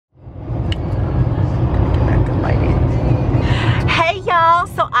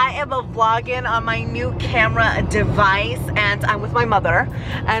vlogging on my new camera device, and I'm with my mother,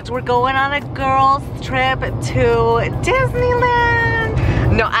 and we're going on a girls trip to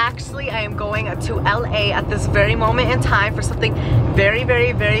Disneyland. No, actually I am going to LA at this very moment in time for something very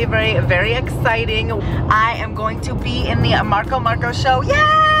exciting. I am going to be in the Marco show.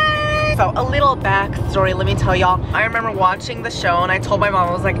 Yay! So a little backstory, let me tell y'all. I remember watching the show and I told my mom,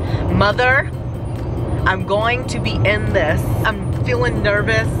 I was like, Mother, I'm going to be in this. I'm feeling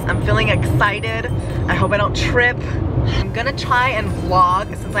nervous, I'm feeling excited. I hope I don't trip. I'm gonna try and vlog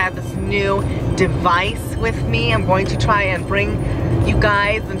since I have this new device with me. I'm going to try and bring you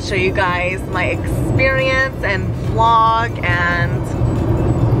guys and show you guys my experience and vlog, and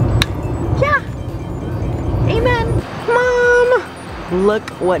yeah, amen. Mom, look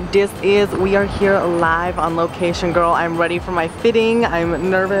what this is. We are here live on location, girl. I'm ready for my fitting. I'm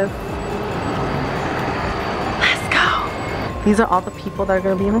nervous. These are all the people that are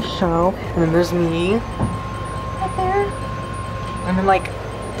gonna be in the show. And then there's me right there. And then like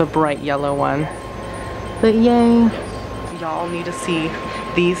the bright yellow one. But yay. Y'all need to see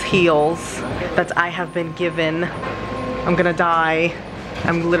these heels that I have been given. I'm gonna die.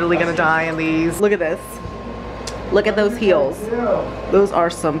 I'm literally gonna die in these. Look at this. Look at those heels. Those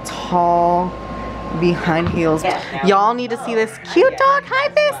are some tall behind heels. Y'all need to see this cute dog. Hi,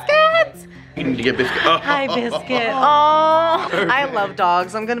 Biscuit. You need to get Biscuit. Oh. Hi, Biscuit. Oh, I love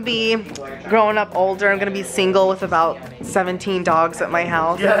dogs. I'm gonna be growing up older. I'm gonna be single with about 17 dogs at my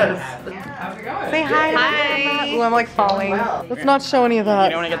house. Yes. Say hi. Hi. Ooh, I'm like falling. Let's not show any of that.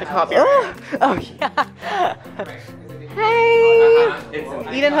 You don't want to get the copyright. Oh yeah.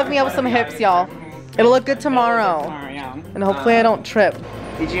 Hey. Eden hooked me up with some hips, y'all. It'll look good tomorrow. And hopefully I don't trip.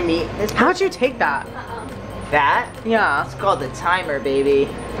 Did you meet this? How'd you take that? That? Yeah. It's called the timer, baby.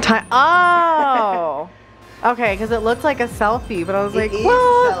 Oh. Okay, because it looked like a selfie, but I was like, it is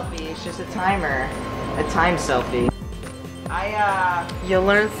what? a selfie. It's just a timer. A time selfie. You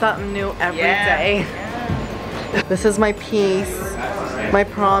learn something new every day. Yeah. This is my piece, my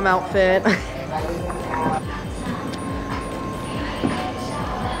prom outfit.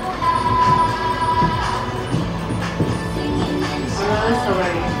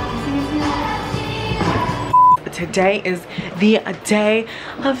 Today is the day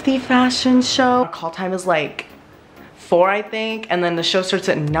of the fashion show. Call time is like 4, I think, and then the show starts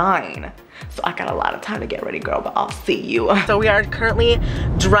at 9. So I got a lot of time to get ready, girl, but I'll see you. So we are currently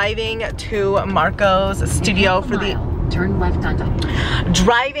driving to Marco's studio for the turn left onto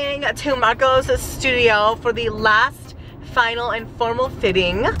driving to Marco's studio for the last final and formal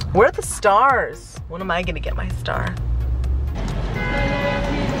fitting. Where are the stars? When am I gonna get my star?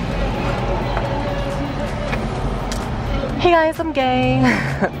 Hey guys, I'm gay.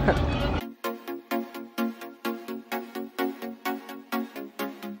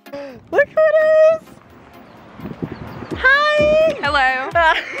 Look who it is. Hi. Hello.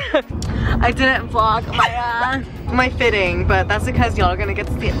 I didn't vlog my fitting, but that's because y'all are gonna get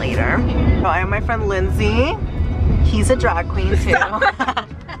to see it later. So I have my friend Lindsay. He's a drag queen too.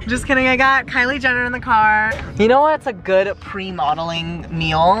 Just kidding, I got Kylie Jenner in the car. You know what's a good pre-modeling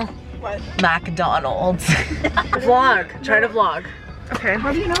meal? What? McDonald's. Vlog. Try to vlog. Okay.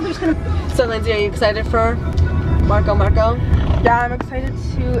 How do you know there's gonna? So Lindsay, are you excited for Marco? Yeah, I'm excited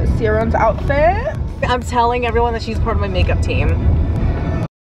to see everyone's outfit. I'm telling everyone that she's part of my makeup team.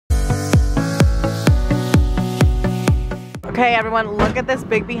 Okay, everyone, look at this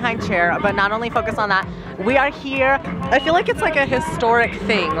big behind chair, but not only focus on that, we are here. I feel like it's like a historic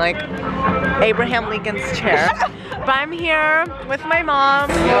thing, like Abraham Lincoln's chair. But I'm here with my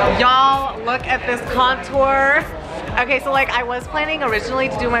mom. Y'all, look at this contour. Okay, so like I was planning originally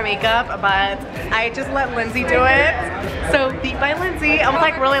to do my makeup, but I just let Lindsay do it. So beat by Lindsay. I'm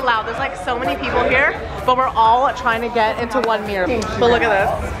like really loud. There's like so many people here, but we're all trying to get into one mirror. But look at this.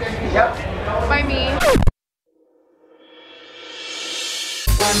 Yep. By me.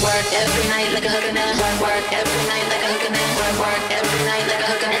 One word every night like a hooker now. One word every night like a hooker now. One word every night like a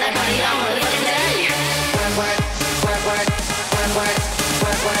hooker. And I party all fucking day. One word, one word, one word,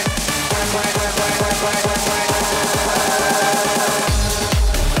 one word, one word, one word, one word, one word.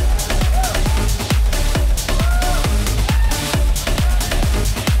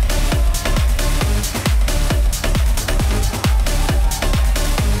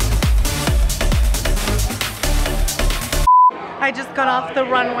 I just got off the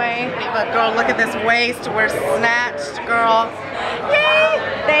runway, but girl, look at this waist. We're snatched, girl. Yay!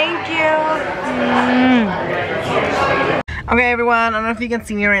 Thank you. Okay, everyone, I don't know if you can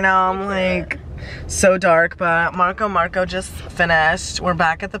see me right now. I'm like so dark, but Marco just finished. We're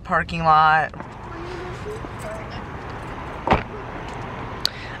back at the parking lot.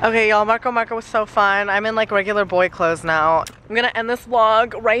 Okay, y'all, Marco was so fun. I'm in like regular boy clothes now. I'm gonna end this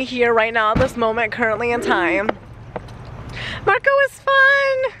vlog right here, right now, at this moment, currently in time. Marco was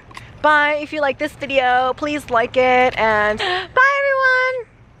fun. Bye. If you like this video, please like it, and bye.